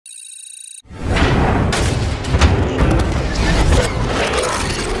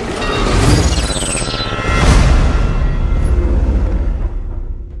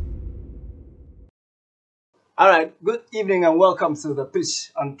right, good evening and welcome to the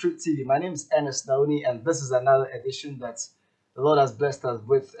pitch on Truth TV. My name is Ernest, Dawuni, and this is another edition that the Lord has blessed us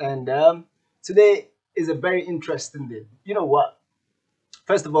with. And today is a very interesting day. You know what?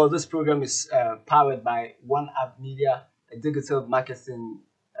 First of all, this program is powered by One App Media, a digital marketing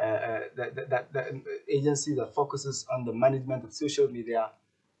the agency that focuses on the management of social media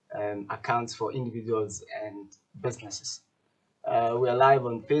accounts for individuals and businesses. We are live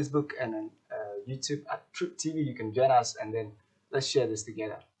on Facebook and on YouTube at Truth TV. You can join us and then let's share this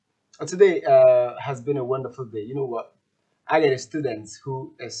together. Today has been a wonderful day. You know what? I get a student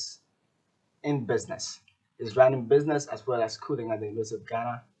who is in business, is running business as well as schooling at the University of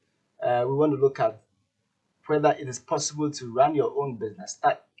Ghana. We want to look at whether it is possible to run your own business,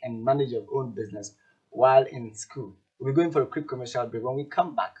 start and manage your own business while in school. We're going for a quick commercial break. When we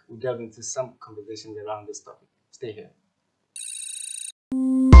come back, we'll delve into some conversations around this topic. Stay here.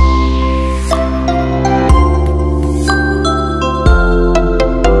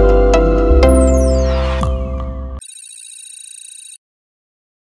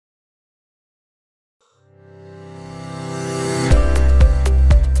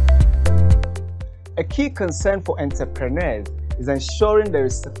 A key concern for entrepreneurs is ensuring there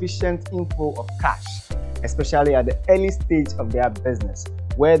is sufficient inflow of cash, especially at the early stage of their business,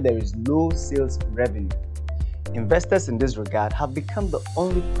 where there is low sales revenue. Investors in this regard have become the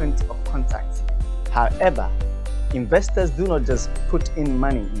only point of contact. However, investors do not just put in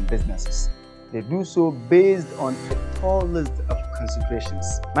money in businesses. They do so based on a tall list of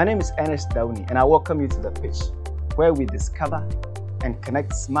considerations. My name is Ernest Dawuni, and I welcome you to The Pitch, where we discover and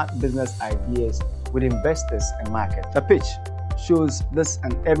connect smart business ideas with investors and markets. The Pitch shows this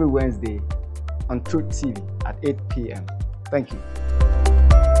and every Wednesday on Truth TV at 8 p.m. Thank you.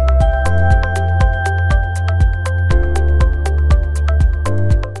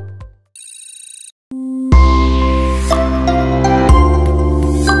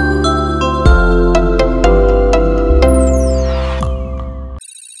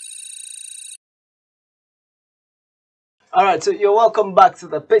 All right, so you're welcome back to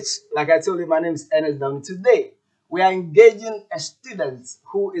The Pitch. Like I told you, my name is Ernest Dawuni. Today, we are engaging a student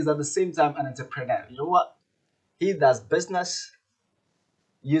who is at the same time an entrepreneur. You know what? He does business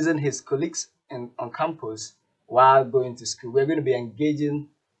using his colleagues on campus while going to school. We're going to be engaging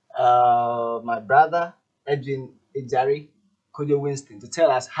my brother, Edwin, Agyare, Kojo, Winston, to tell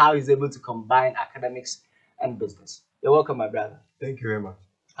us how he's able to combine academics and business. You're welcome, my brother. Thank you very much.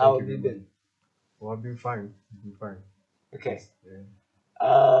 How have you been? Well, I've been fine. Okay.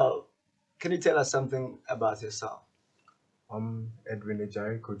 Yeah. Can you tell us something about yourself? I'm Edwin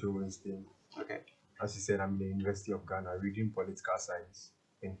Agyare, Kojo, Winston. Okay. As you said, I'm in the University of Ghana reading political science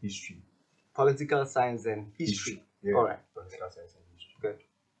and history. Political science and history. Yeah. All right. Political science and history. Good.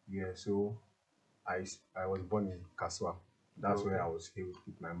 Yeah. So, I was born in Kaswa. That's where I was hailed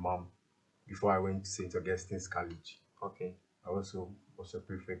with my mom before I went to St. Augustine's College. Okay. I also was a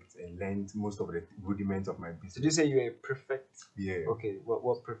prefect and learned most of the rudiments of my business. Did you say you were a prefect? Yeah. Okay.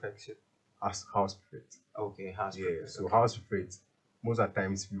 What prefectship? As house prefect. Okay, house Yeah. prefect. So okay. house prefect. Most of the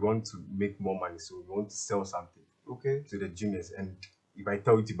times we want to make more money, so we want to sell something to the juniors. And if I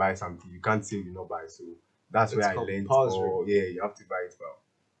tell you to buy something, you can't say you not buy. So that's where I learned. Yeah, you have to buy it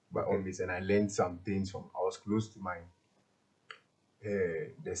by all means. And I learned some things from. I was close to my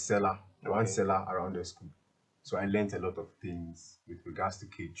the seller, one seller around the school. So I learned a lot of things with regards to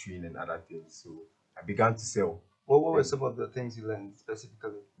catering and other things. So I began to sell. What were some of the things you learned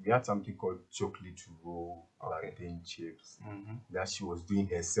specifically? We had something called chocolate roll, plantain chips that she was doing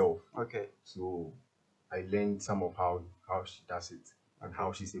herself. Okay. So I learned some of how she does it and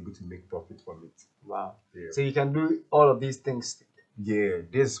how she's able to make profit from it. Wow. Yeah. So you can do all of these things. Yeah.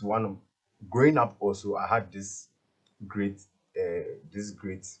 This one of growing up also I had this great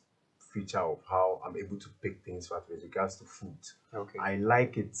feature of how I'm able to pick things with regards to food. Okay. I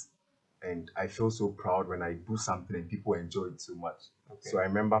like it and I feel so proud when I do something and people enjoy it so much. Okay. So I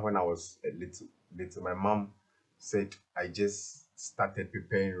remember when I was a little, my mom said I just started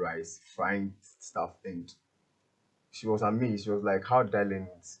preparing rice, frying stuff, and she was amazed. She was like, how did I learn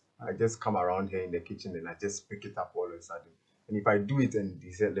it? I just come around here in the kitchen and I just pick it up all of a sudden. And if I do it and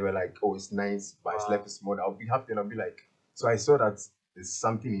they were like, oh, it's nice, but it's left small, I'll be happy and I'll be like, so I saw that there's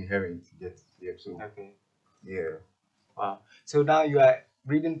something inherent yet. Yeah. So yeah. Wow. So now you are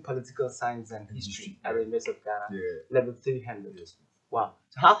reading political science and history at the University of Ghana. Yeah. Level 300. Yes. Wow.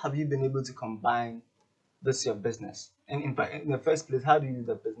 So how have you been able to combine this your business? And in fact, in the first place, how do you do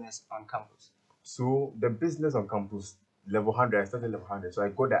the business on campus? So the business on campus, level 100, I started level 100. So I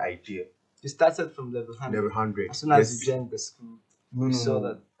got the idea. You started from level 100? Level 100. As soon as you joined the school? No, You no, saw no.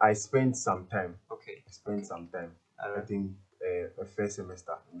 that. I spent some time. Okay. I spent Okay. some time. All I right. think the first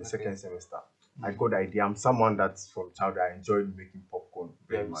semester, in the Okay. second semester, I got the idea. I'm someone that's from childhood. I enjoyed making popcorn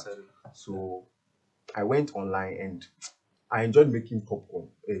Yeah, very you much. said it. So I went online and I enjoyed making popcorn,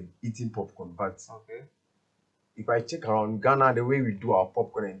 eating popcorn. But Okay. if I check around Ghana, the way we do our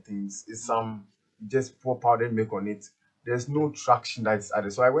popcorn and things is some just pour powder milk on it. There's no traction that's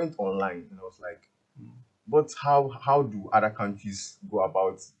added. So I went online and I was like, but how do other countries go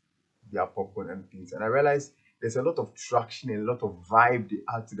about their popcorn and things? And I realized there's a lot of traction and a lot of vibe they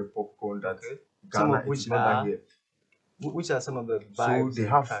add to the popcorn that Okay. Some Ghana of it is which not done are here. which are some of the So vibes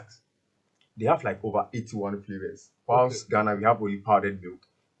and tracks? they have like over 81 flavors. Okay. Whilst Ghana we have only powdered milk.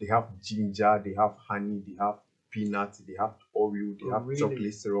 They have ginger, they have honey, they have peanuts, they have Oreo, they Oh, have really?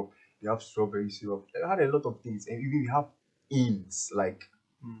 chocolate syrup, they have strawberry syrup. They had a lot of things, and even we have ins like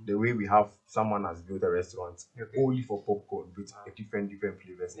the way we have someone has built a restaurant Okay. only for popcorn with a different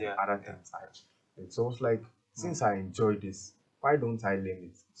flavors and Yeah, other yeah. things. And so I was like, since I enjoy this, why don't I learn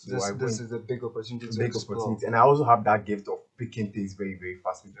it? So I This went is a big opportunity to big explore. opportunity, and I also have that gift of picking things very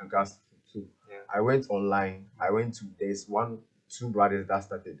fast with regards to food. So Yeah. I went online. I went to there's two brothers that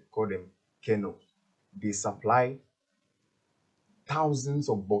started call them Keno. They supply thousands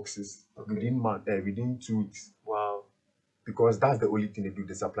of boxes within 2 weeks, Wow. because that's the only thing they do.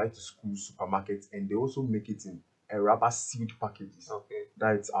 They supply to schools, supermarkets, and they also make it in a rubber sealed packages Okay.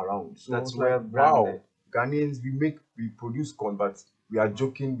 that it's around. So I That's was well like, wow, branded. Ghanaians, we produce corn, but we are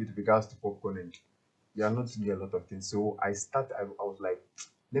joking with regards to popcorn, and we are not doing a lot of things. So I was like,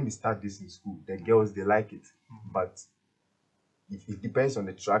 let me start this in school. The girls, they like it, but it depends on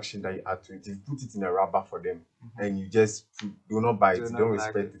the traction that you add to it. If you put it in a rubber for them and you just do not buy it, Do they not don't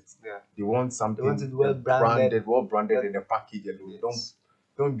like respect it. it. Yeah. They want something They want it well branded. well branded That- in the package alone. Yes.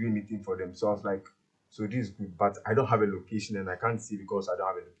 Don't do anything for them. So I was like, so this is good, but I don't have a location and I can't see because I don't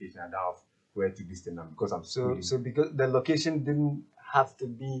have a location. I don't have where to list them because I'm So schooling. so because the location didn't have to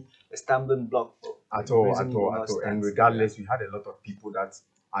be a stumbling block for At the all, reason at you all, will at not all. And start. regardless, we had a lot of people that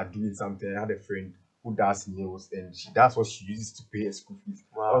are doing something. I had a friend who does nails, and that's what she uses to pay her school fees.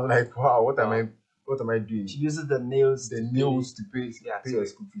 I Wow. was like, wow, Wow. what am I doing? She uses the nails The to nails to pay Yeah, pay so her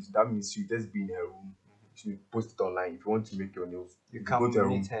school fees. That means she just be in her room. She post it online. If you want to make your nails, you if come go to her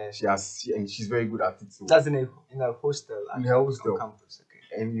room. meet her. And she's very good at it. So That's in a hostel in at, her on hostel, campus.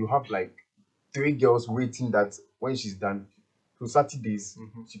 Okay. and you have like 3 girls waiting that when she's done. So Saturdays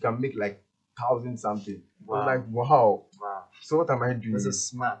she can make like 1,000 something. I was Wow. like, wow. Wow. So what am I doing? This is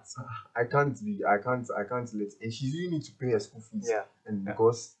smart. I can't let, and she really need to pay her school fees. Yeah. And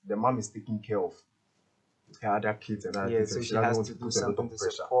because the mom is taking care of her other kids and other Yeah, things, so and she doesn't has want to do put a lot something of to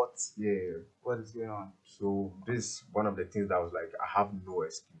pressure. support Yeah. what is going on. So this is one of the things that I was like, I have no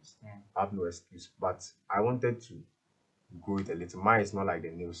excuse. I have no excuse. But I wanted to grow it a little. Mine is not like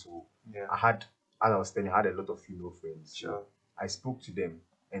the nail. So Yeah. as I was telling you, I had a lot of female friends. So Sure. I spoke to them,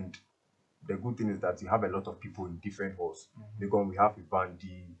 and the good thing is that you have a lot of people in different halls. Because we have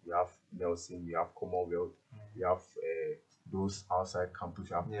Ivandi, we have Nelson, we have Commonwealth, we have those outside campus,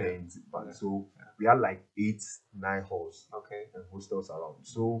 we have Yeah. Pens. But Yeah. so we had like 8, 9 halls Okay. and hostels around.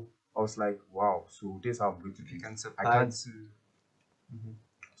 So I was like, wow, so this is how I'm going to do You it. can I supply can't to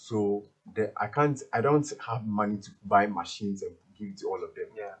so I don't have money to buy machines and give it to all of them.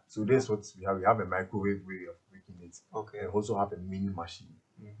 Yeah. So this is what we have. We have a microwave way of making it. Okay. And also have a mini machine.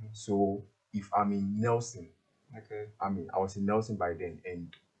 So if I'm in Nelson, Okay. I was in Nelson by then,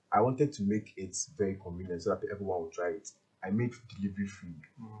 and I wanted to make it very convenient so that everyone would try it. I made delivery free.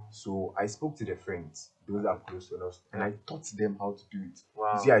 So I spoke to the friends, those that are close to us, and I taught them how to do it.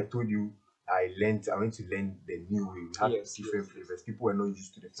 Wow. You see, I told you I went to learn the new way. We had Yes, different yes. flavors. People were not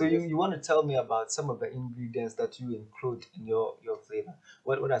used to the So flavors. you want to tell me about some of the ingredients that you include in your flavor?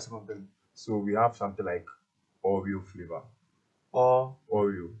 What are some of them? So we have something like Oreo flavor. Or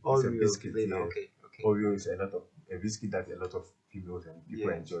Oreo. It's a Oreo biscuit. flavor. Yeah. Okay. Okay. Oreo is a biscuit that a lot of females and people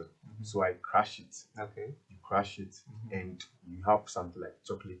Yes. enjoy. So I crush it. Okay. You crush it, and you have something like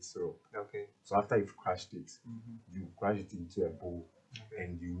chocolate syrup. Okay. So after you've crushed it, you crush it into a bowl,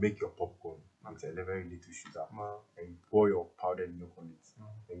 and you make your popcorn with a very little sugar, Wow. and you pour your powdered milk on it,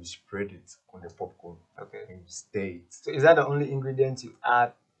 and you spread it on the popcorn, Okay. and you stir it. So is that the only ingredient you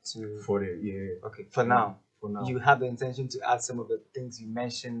add to? For the yeah. Okay. For now. For now. You have the intention to add some of the things you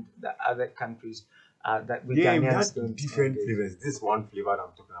mentioned that other countries that we Yeah, we Ghanaians had don't different engage. flavors. This is one flavor that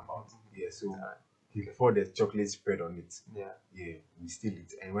I'm talking about. Yeah, so you pour the chocolate spread on it. Yeah. Yeah, you steal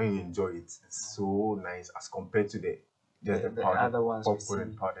it, and when you enjoy it, it's so nice as compared to the just the other ones we popcorn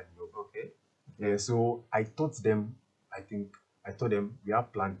and see. powdered milk. Okay. Yeah, so I taught them. I told them we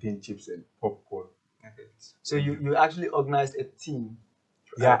have plantain chips and popcorn. Okay. So you actually organized a team.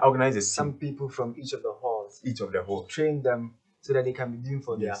 Yeah, I organized a Some team, people from each of the halls, each of the halls. train them so that they can be doing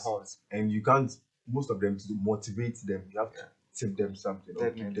for their Yes. halls. And you can't, most of them, to motivate them, you have to tip them something or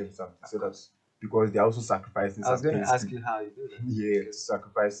give Definitely. them something. Of So course. that's because they're also sacrificing I was going something. to ask you how you do that. Yeah, to because-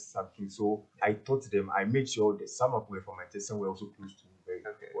 sacrifice something. So I taught them, I made sure that some of them from my team were also close to me very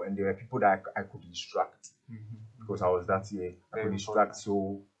Okay. well. And there were people that I could instruct because I was that year. I Very could instruct. important.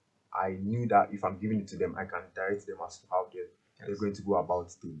 So I knew that if I'm giving it to them, I can direct them as to how they're going to go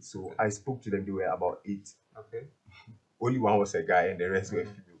about things. So I spoke to them, they were about 8. Okay. Only one was a guy and the rest were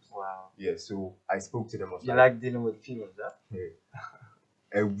females. Wow. Yeah, so I spoke to them. I was You like dealing with females, huh?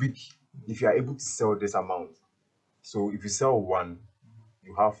 a week, if you are able to sell this amount, so if you sell one,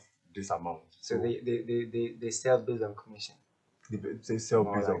 you have this amount. So they sell based on commission. They sell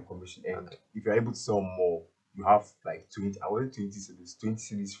More based on like- commission, and okay. if you're able to sell more, you have like 20. I wanted 20 cities, 20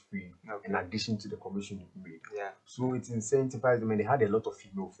 cities free Okay. in addition to the commission you made. Yeah. So it incentivized them, and they had a lot of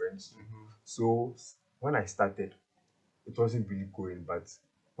female friends. So when I started, it wasn't really going, but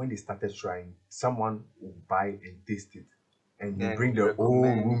when they started trying, someone would buy and taste it, and you Then bring you the old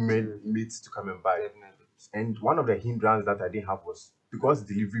recommend mates to come and buy. Definitely. And one of the hindrance that I didn't have was because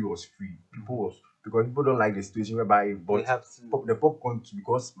delivery was free. Because people don't like the situation whereby I bought They have to. the popcorn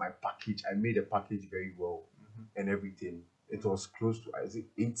because my package, I made the package very well and everything. It was close to, I think,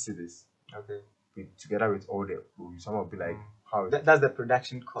 8 cities. Okay. Together with all the, someone would be like, how is That's the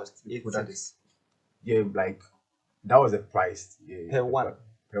production cost. 8 Production. cities. Yeah, like that was the price. Yeah, Per one.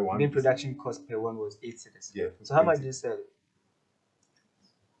 Per one. Main production cost per one was 8 cities. Yeah. So how much did you sell it?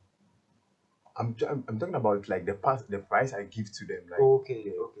 I'm talking about like the price I give to them, like Okay.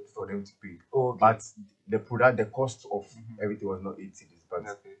 yeah, Okay. for them to pay. Okay. But the cost of everything was not 8 cities, but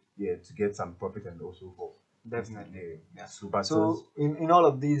Okay. yeah, to get some profit and also for Definitely. yeah. So, but So in all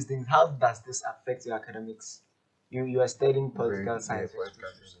of these things, how does this affect your academics? You are studying political science.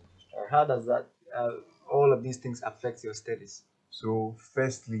 How does that all of these things affect your studies? So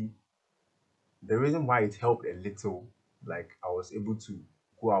firstly, the reason why it helped a little, like I was able to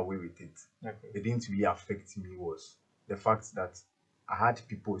go away with it. Okay. It didn't really affect me was the fact that I had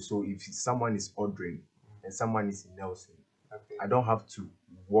people. So if someone is ordering and someone is in Nelson, Okay. I don't have to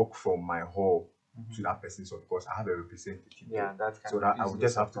walk from my hall to that person. So because I have a representative, Yeah, that's so that I would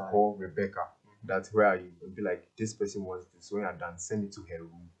just have to call Rebecca. That's where you would be like, this person wants this. So when you're done, send it to her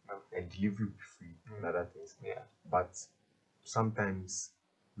room and delivery will be free and other things. Yeah. But sometimes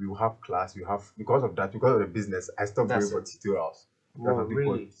we will have class, because of the business, I stopped going for tutorials. Oh,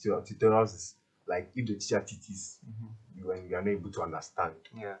 really? Tutorials is like if the teacher teaches you and you are not able to understand.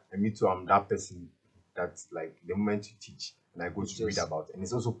 Yeah. And me too, I'm that person that's like the moment you teach and I go to read about it. And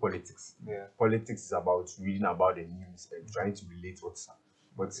it's also politics. Yeah. Politics is about reading about the news and trying to relate what's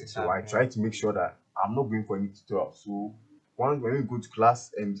so I happening. try to make sure that I'm not going for any tutorial. So when we go to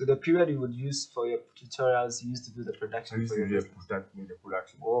class and So the period you would use for your tutorials, you used to do the production. I used to do the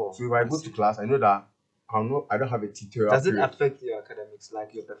production. Oh, so if I go to class, I know that I don't have a tutorial. Does it affect your academics,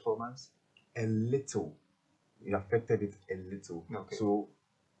 like your performance? A little. It affected it a little. Okay. So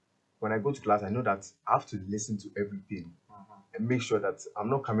when I go to class, I know that I have to listen to everything and make sure that I'm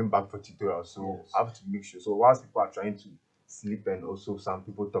not coming back for tutorials. So I have to make sure. So whilst people are trying to sleep and also some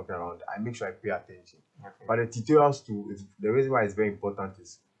people talking around, I make sure I pay attention. Okay. But the tutorials too, the reason why it's very important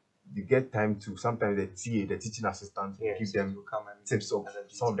is you get time to sometimes the teaching assistant, will give them tips of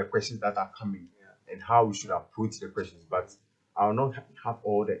some of the questions that are coming and how we should approach the questions. But I will not have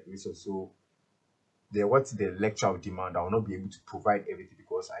all the resources. So what the lecture would demand, I will not be able to provide everything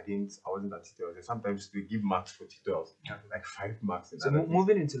because I wasn't at tutorials. Sometimes they give marks for tutorials, like 5 marks. So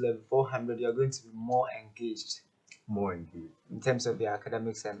moving into level 400, you're going to be more engaged. In terms of the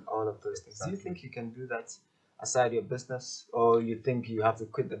academics and all of those things. Do you think you can do that aside your business, or you think you have to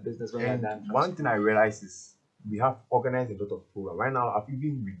quit the business when you're done? One thing I realized is we have organized a lot of programs. Right now, I've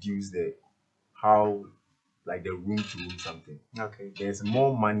even reduced the room to room something. Okay. There's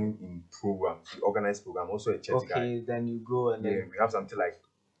more money in programs. We organize program, also a church guy. Okay, then you go and then we have something like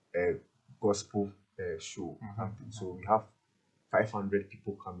a gospel show. So we have 500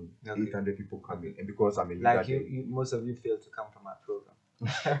 people coming, 800 people coming, and because I'm a leader, like most of you fail to come from our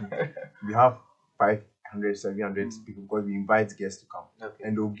program. We have 500, 700 people because we invite guests to come,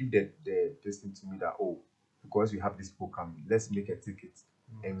 and they'll give this thing to me that because we have this people coming, let's make a ticket,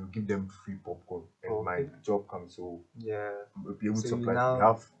 and we'll give them free popcorn, and my job comes. So we'll be able to supply. We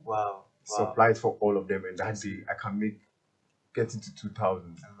have supplies for all of them, and that day I can get into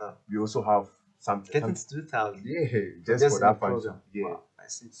 2,000. We also have something. Get into 2,000. Yeah, just for that function. Yeah. Wow, I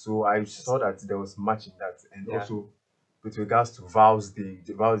see. So I saw that there was much in that, and also with regards to Vows Day,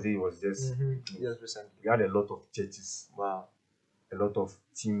 the Vows Day was just Yes, recently. we had a lot of churches, Wow. a lot of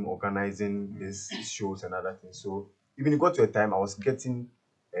team organizing these shows and other things. So even it got to a time I was getting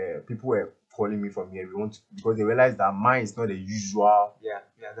people were calling me from here. We want because they realized that mine is not the usual Yeah,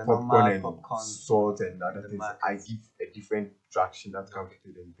 the popcorn normal and popcorn salt and other the things. market. I give a different traction that comes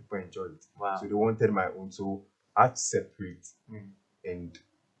with it and people enjoy it. Wow. So they wanted my own. So I had to separate and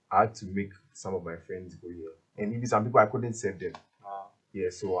I had to make some of my friends go here. And even some people I couldn't send them. Wow. Yeah,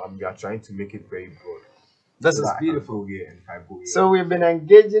 so we are trying to make it very broad. This So is that I can beautiful. go here and if I go here. So we've been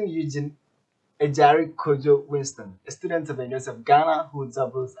engaging Eugene Agyare Kojo Winston, a student of the University of Ghana who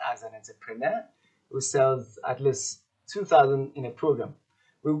doubles as an entrepreneur who sells at least 2,000 in a program.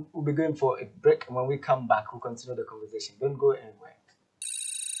 We'll be going for a break, and when we come back, we'll continue the conversation. Don't go anywhere.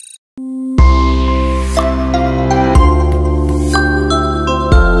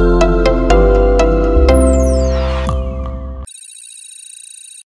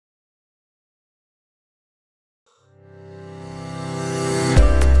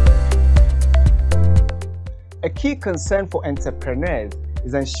 A key concern for entrepreneurs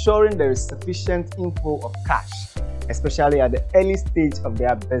is ensuring there is sufficient inflow of cash, especially at the early stage of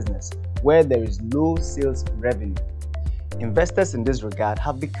their business, where there is low sales revenue. Investors in this regard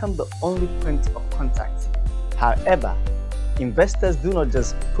have become the only point of contact. However, investors do not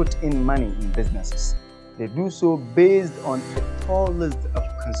just put in money in businesses. They do so based on a tall list of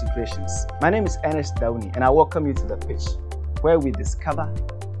considerations. My name is Ernest Dawuni, and I welcome you to The Pitch, where we discover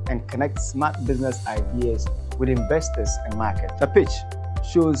and connect smart business ideas with investors and market. The Pitch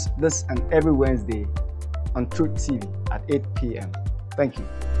shows this and every Wednesday on Truth TV at 8 p.m. Thank you.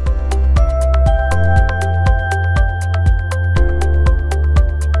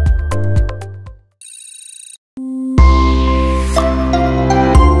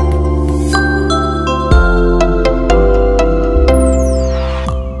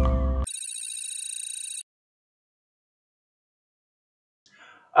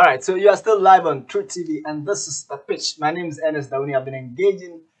 All right, so you are still live on Truth TV, and this is The Pitch. My name is Ernest Dawuni. I've been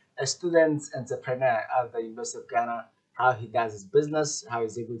engaging a student entrepreneur at the University of Ghana, how he does his business, how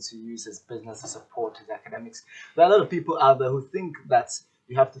he's able to use his business to support his academics. There are a lot of people out there who think that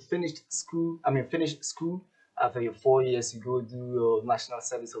you have to finish school after your 4 years, you go do your national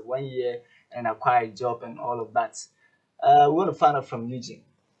service of 1 year and acquire a job and all of that. We want to find out from Eugene.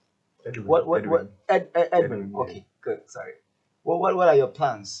 Edwin. Edwin. Okay, good. Sorry. What are your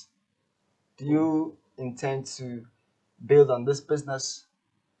plans? Do you intend to build on this business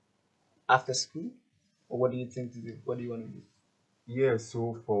after school, or what do you think to do? What do you want to do? Yeah,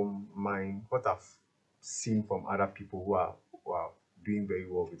 so from what I've seen from other people who are doing very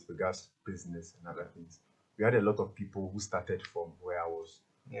well with regards to business and other things, we had a lot of people who started from where I was.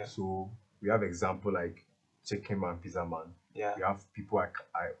 Yeah. So we have example like Chicken Man, Pizza Man. Yeah. We have people I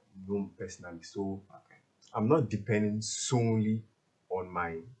know personally. So Okay. I'm not depending solely on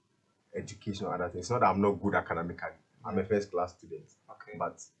my education or other things. It's not that I'm not good academically. I'm a first class student. Okay.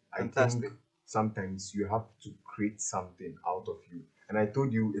 But I Fantastic. think sometimes you have to create something out of you. And I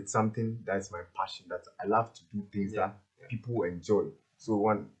told you it's something that's my passion, that I love to do things that people enjoy. So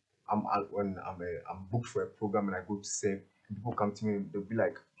when I'm booked for a program and I go to serve, people come to me, they'll be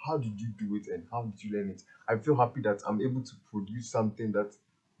like, how did you do it and how did you learn it? I feel happy that I'm able to produce something that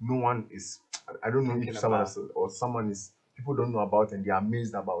no one is, I don't know if someone else or someone is, people don't know about and they're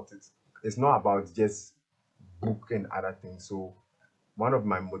amazed about it. It's not about just book and other things. So one of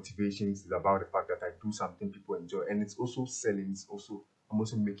my motivations is about the fact that I do something people enjoy, and it's also selling. I'm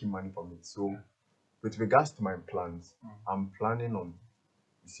also making money from it. So with regards to my plans, I'm planning on,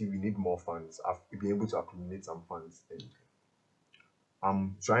 you see, we need more funds. I've been able to accumulate some funds, and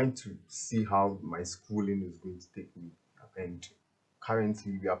I'm trying to see how my schooling is going to take me. And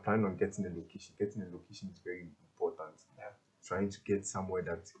currently we are planning on getting a location. Getting a location is very important. Trying to get somewhere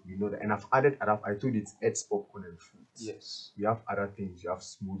that we know that, and I've added I told you it's eggs, popcorn, and fruits. Yes. We have other things. We have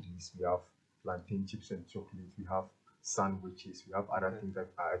smoothies. We have plantain chips and chocolate. We have sandwiches. We have other things that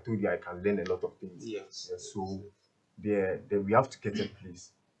I told you I can learn a lot of things. Yes. So there we have to get a place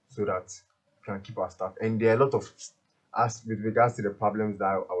so that we can keep our staff. And there are a lot of, as with regards to the problems that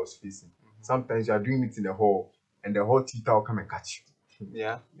I was facing. Sometimes you are doing it in the hall, and the hall teacher will come and catch you.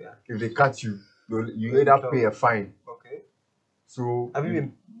 Yeah. If they catch you, you either pay a fine. Okay. So Have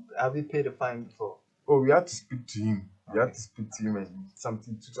you paid a fine before? Oh, we had to speak to him. We had to speak to him and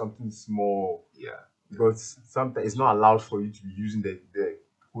something small. Yeah. Because sometimes it's not allowed for you to be using the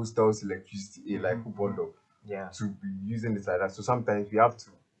hostel's electricity, like Ubondo, to be using it like that. So sometimes we have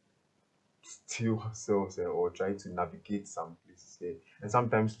to steal ourselves or try to navigate some places. Yeah. And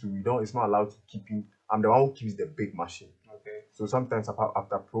sometimes too, we don't. It's not allowed to keep in. I'm the one who keeps the big machine. Okay. So sometimes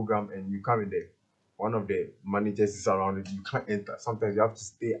after program and you come in there, one of the managers is around it, you can't enter. Sometimes you have to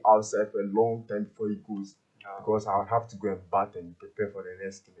stay outside for a long time before he goes. Because I would have to go and bath and prepare for the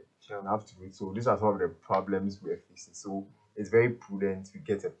next game. Sure. And I have to wait. So these are some of the problems we're facing. So it's very prudent we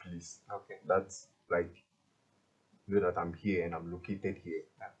get a place. Okay. That's like know that I'm here and I'm located here.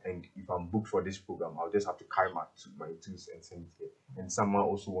 And if I'm booked for this program, I'll just have to carry my tools and send it here. And someone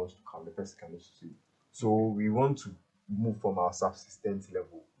also wants to come, the person can also see. So we want to move from our subsistence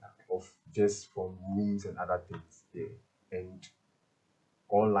level of just from rooms and other things. Yeah. And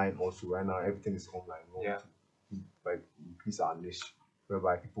online also right now everything is online. We want to like increase our niche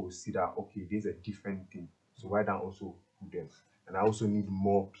whereby people will see that okay, there's a different thing. So why don't also do them? And I also need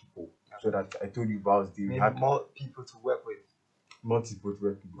more people. So that I told you about we had more people to work with. more people to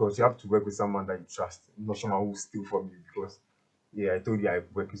work with because you have to work with someone that you trust, not someone who will steal from you. Because I told you I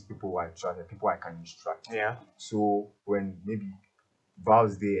work with people who I trust and people I can instruct. Yeah. So when maybe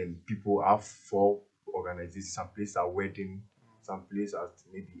Vows Day and people have 4 organizations, some place are wedding, some place at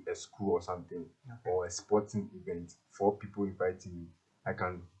maybe a school or something, or a sporting event, 4 people inviting you, I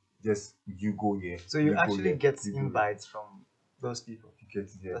can just you go here. So you actually get invites from those people. You get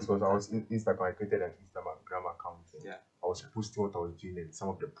it here because I was in Instagram. I created an Instagram account. I was posting what I was doing and some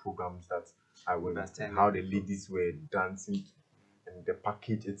of the programs that I went and how the ladies were dancing and the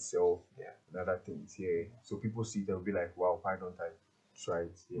package itself and other things. Yeah. So people see they'll be like, wow, why don't I try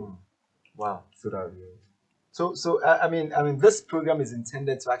it? Yeah. Wow. So that So I mean this program is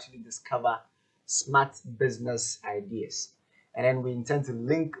intended to actually discover smart business ideas, and then we intend to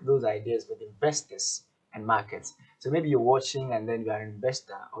link those ideas with investors and markets. So maybe you're watching and then you are an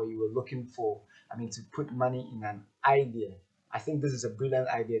investor or you were looking for to put money in an idea. I think this is a brilliant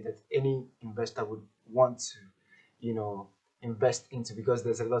idea that any investor would want to invest into, because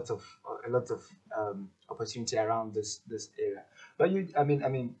there's a lot of opportunity around this area. But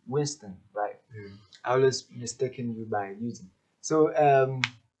Winston, right? I always mistaken you by using. So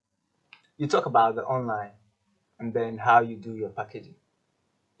you talk about the online and then how you do your packaging.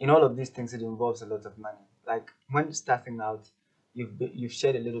 In all of these things, it involves a lot of money. Like when starting out, you've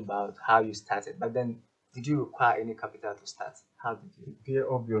shared a little about how you started, but then did you require any capital to start? How did you? Yeah,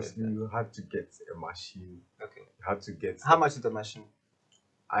 obviously you had to get a machine. Okay. You had to get. How much is the machine?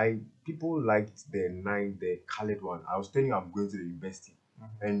 People liked the colored one. I was telling you I'm going to the university,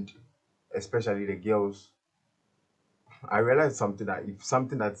 and especially the girls. I realized something that if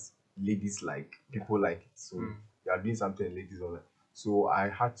something that ladies like, people like it. So you are doing something ladies don't like. So I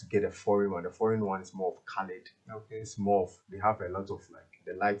had to get a foreign one. The foreign one is more of colored. Okay. It's more of they have a lot of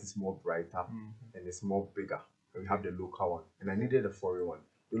the light is more brighter and it's more bigger. We have the local one, and I needed a foreign one.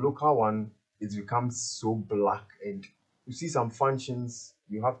 The local one it becomes so black, and you see some functions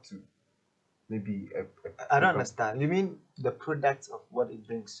you have to maybe I don't understand. You mean the product of what it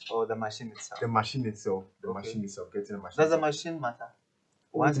brings or the machine itself? The machine itself. The machine itself. Getting the machine. Does the machine matter?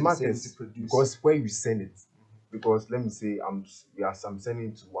 It matters because where you send it. Because let me say I'm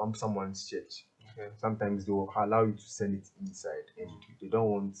sending it to someone's church. Okay. Sometimes they will allow you to send it inside, and they don't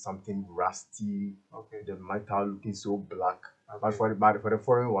want something rusty. Okay. The metal looking so black. Okay. But for the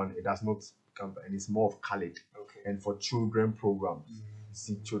foreign one, it does not become, and it's more of colored. Okay. And for children programs, you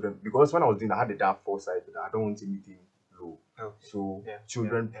see children, because when I was doing, I had the dark foresight that I don't want anything low. Okay. So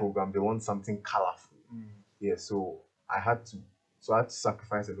children program, they want something colorful. Yeah. So I had to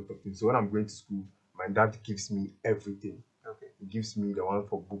sacrifice a lot of things. So when I'm going to school, my dad gives me everything. Okay. He gives me the one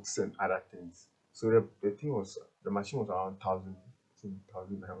for books and other things. So the thing was, the machine was around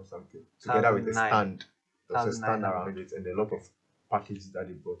 1,009 or something. Together with the stand. There was a stand around it and a lot of packages that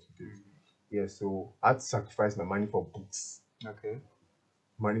they brought with it. Yeah, so I had to sacrifice my money for books. Okay.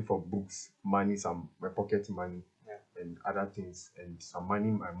 Money for books, my pocket money, and other things, and some money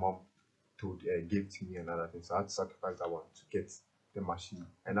my mom gave to me and other things. So I had to sacrifice that one to get the machine.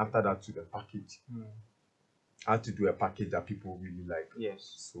 And after that, to the package. I had to do a package that people really like.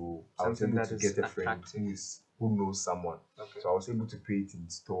 Yes. So I was able to get a friend who knows someone. Okay. So I was able to pay it in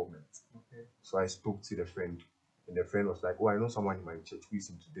installments. Okay. So I spoke to the friend, and the friend was like, "Oh, I know someone in my church who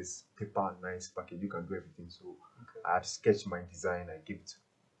is into this paper nice package. You can do everything." So I had sketched my design. I gave it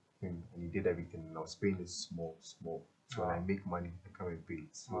to him, and he did everything. And I was paying it small. So when I make money, I come and pay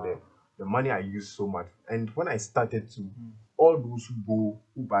it. So the money I use so much. And when I started to, all those who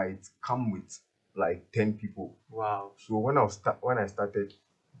buy it come with like 10 people. Wow. So when I started,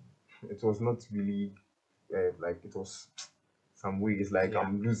 it was not really like it was some way. It's like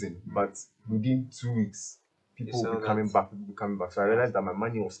I'm losing, but within 2 weeks, people will be coming back. So I realized that my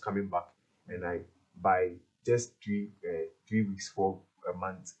money was coming back, and by just three 3 weeks, for a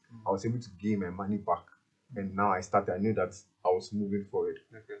month, I was able to gain my money back. And now I knew that I was moving forward.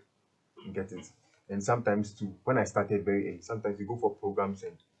 Okay. You get it? And sometimes too, when I started very early, sometimes you go for programs,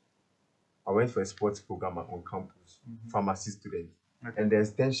 and I went for a sports program on campus, pharmacy student. Okay. And the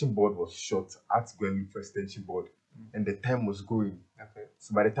extension board was short. I had to go and look for extension board. And the time was going. Okay.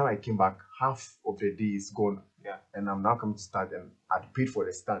 So by the time I came back, half of the day is gone. Yeah. And I'm now coming to start, and I'd paid for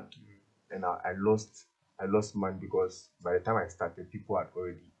the stand. And I lost money, because by the time I started, people had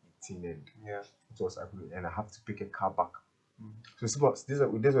already eaten, and it was happening, and I have to pick a car back. So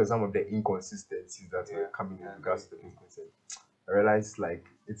these were some of the inconsistencies that were coming in regards to the business. And I realized, like,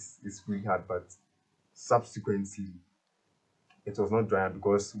 it's really hard, but subsequently it was not dry,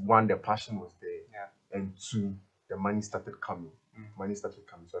 because one, the passion was there, and two, the money started coming. Money started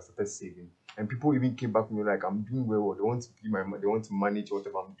coming, so I started saving, and people even came back to me like, I'm doing well. They want to be my money. They want to manage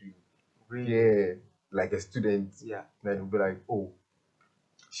whatever I'm doing. Really? Yeah, like a student. Yeah. Then they'll be like, oh,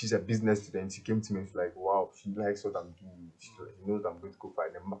 she's a business student. She came to me, she's like, wow, she likes what I'm doing. She knows I'm going to go for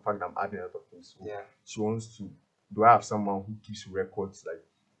it. And the fact that I'm adding a lot of things. So she wants to. Do I have someone who keeps records, like,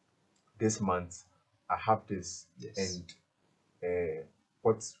 this month I have this, and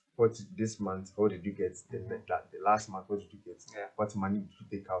what this month, what did you get? The last month, what did you get? What money did you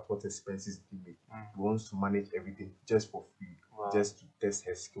take out? What expenses did you make? He wants to manage everything just for free, just to test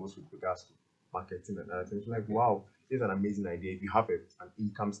her skills with regards to marketing and other things. Like, wow, it's an amazing idea. If you have an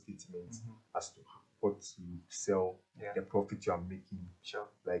income statement as to what you sell, the profit you are making,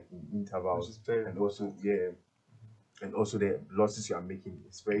 like in intervals, and also and also the losses you are making,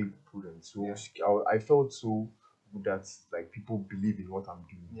 it's very prudent. So I felt so good that, like, people believe in what I'm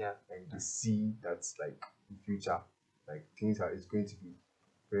doing, and they see that, like, in future, like, things are is going to be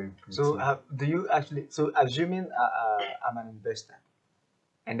very pretty. So do you actually? So assuming I'm an investor,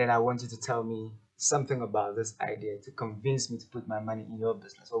 and then I want you to tell me something about this idea to convince me to put my money in your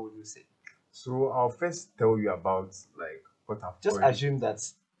business, what would you say? So I'll first tell you about, like, what I've Just already. assume that,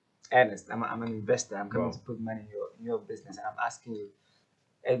 Ernest, I'm an investor. I'm coming Wow. to put money in your business, and I'm asking you,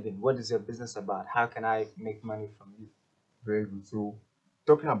 Edwin, what is your business about? How can I make money from you? Very good. So,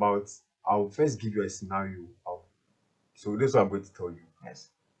 talking about, I'll first give you a scenario of. So this is what I'm going to tell you. Yes.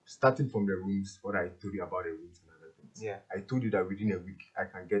 Starting from the rooms, what I told you about the rooms and other things. Yeah. I told you that within a week I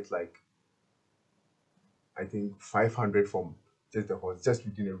can get, like, I think 500 from just the horse, just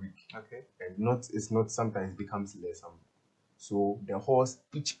within a week. Okay. And it's not, sometimes it becomes less. So the horse,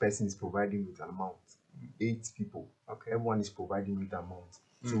 each person is providing with an amount. 8 people. Okay. Everyone is providing with an amount.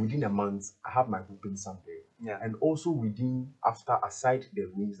 So within a month, I have my booking somewhere. Yeah. And also aside the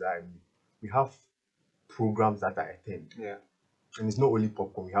rooms that I make, we have programs that I attend. Yeah. And it's not only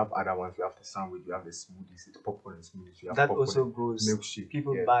popcorn, we have other ones. We have the sandwich, we have the smoothies, it's popcorn and smoothies. We have That popcorn also and goes. milkshake.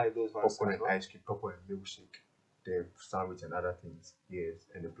 People buy those ones. Popcorn as and well. ice cream, popcorn and milkshake, the sandwich and other things. Yes,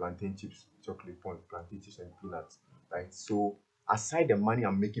 and the plantain chips, chocolate point, plantain chips and peanuts. Right. So aside the money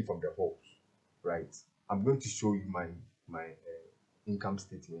I'm making from the horse, right, I'm going to show you my income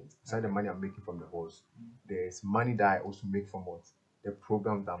statement. Aside the money I'm making from the horse, there's money that I also make from what the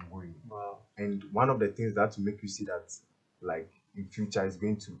program that I'm going. Wow. And one of the things that to make you see that, like, in future is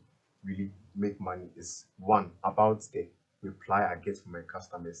going to really make money is, one, about the reply I get from my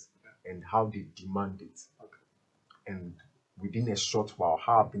customers and how they demand it. Okay. And within a short while,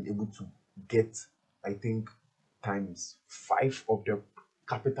 how I've been able to get, I think, times 5 of the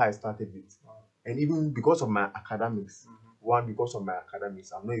capital I started with. Wow. And even because of my academics, because of my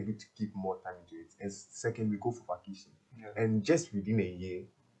academics, I'm not able to give more time to it. And second, we go for vacation. Yeah. And just within a year,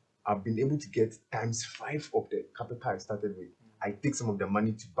 I've been able to get times 5 of the capital I started with. I take some of the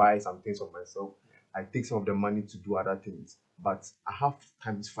money to buy some things for myself. I take some of the money to do other things. But I have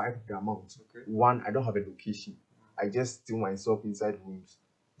times 5 of the amount. Okay. One, I don't have a location. I just steal myself inside rooms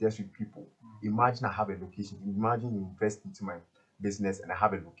just with people. Imagine I have a location. Imagine you invest into my business and I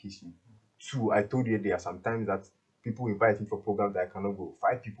have a location. Two, I told you there are some times that people invite me for programs that I cannot go.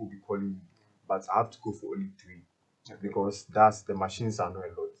 5 people will be calling me, but I have to go for only 3 because the machines are not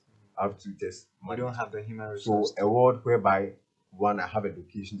a lot. I have to just You don't have the human so resource. a world whereby, one, I have a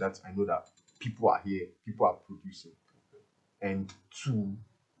location that I know that people are here, people are producing, and two,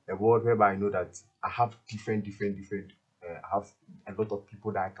 a world whereby I know that I have different. I have a lot of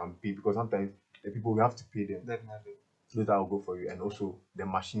people that I can pay, because sometimes the people we have to pay them. Definitely. So that will go for you, and also the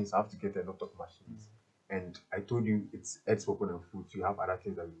machines. I have to get a lot of machines. And I told you it's eggs, popcorn, and fruit. You have other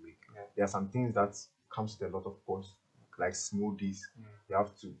things that we make. There are some things that comes with a lot of cost, like smoothies. You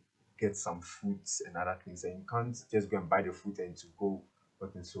have to get some fruits and other things, and you can't just go and buy the fruit and to go.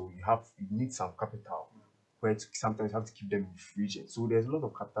 So you need some capital, where sometimes you have to keep them in the fridge. So there's a lot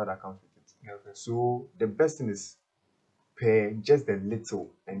of capital that comes with it. Okay. So the best thing is prepare just a little,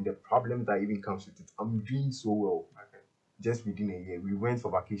 and the problem that even comes with it, I'm doing so well. Okay. Just within a year, we went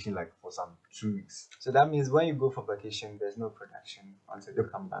for vacation like for some 2 weeks. So that means when you go for vacation, there's no production until you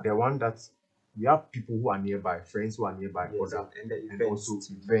come back. The one that we have people who are nearby, friends who are nearby, Yes, other, and the and events also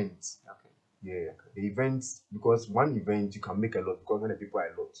too. events. Okay. Yeah, the events, because one event you can make a lot because when the people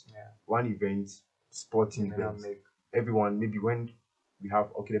are a lot. Yeah. One event, sporting You may not event, make. everyone, maybe when we have,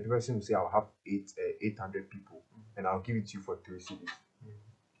 okay, the person will say I'll have 800 people and I'll give it to you for 3 cities.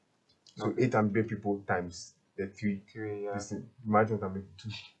 So Okay. 800 people times the three. Yeah. Listen, imagine what I'm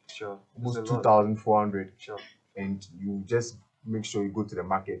making Sure. almost It's a lot. 2,400. Sure. And you just make sure you go to the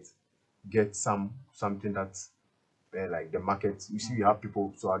market, get something that's like the market. You see, you have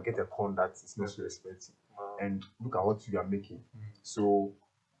people, so I get a corn that is not so expensive. Wow. And look at what you are making. So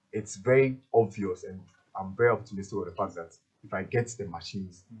it's very obvious, and I'm very optimistic with the fact that if I get the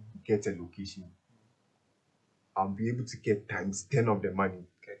machines, get a location, I'll be able to get times 10 of the money.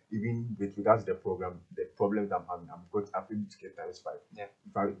 Okay. Even with regards to the problems I'm having, I'm able to get times 5. Yeah.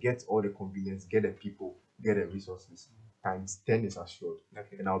 If I get all the convenience, get the people, get the resources, times 10 is assured.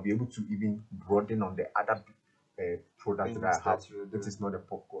 Okay. And I'll be able to even broaden on the other product Things that I have, that you which do. is not a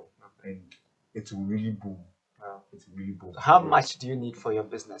popcorn. And it will really boom. Wow. It will really boom. How much do you need for your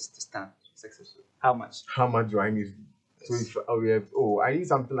business to stand successful? How much? How much do I need? So if I need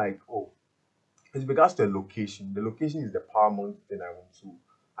something like, with regards to the location is the paramount thing I want to.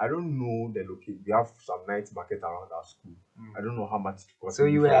 I don't know the location. We have some night market around our school. I don't know how much it costs. So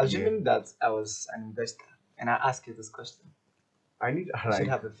you were for a year. assuming that I was an investor, and I asked you this question. I need You should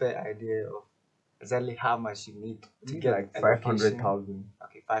have a fair idea of exactly how much you need to get like a 500,000.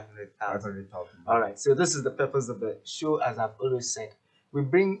 Okay, 500,000. 500,000. All right. So this is the purpose of the show, as I've always said. We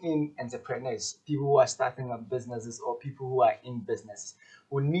bring in entrepreneurs, people who are starting up businesses or people who are in business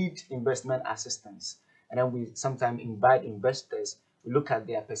who need investment assistance. And then we sometimes invite investors. We look at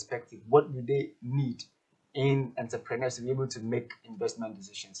their perspective. What do they need in entrepreneurs to be able to make investment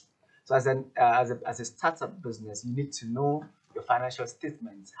decisions? So as a startup business, you need to know your financial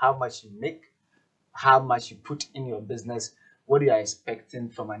statements, how much you make, how much you put in your business, what you are expecting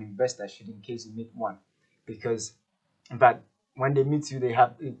from an investor should in case you meet one. Because but when they meet you, they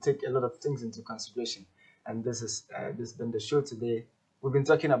take a lot of things into consideration. And this has been the show today. We've been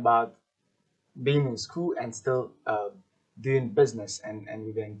talking about being in school and still doing business, and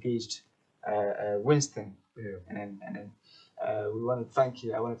we've engaged Winston. Yeah. And then we want to thank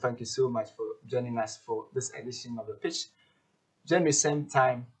you. I want to thank you so much for joining us for this edition of The Pitch. Join me same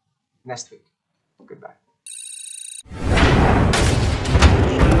time next week. Goodbye.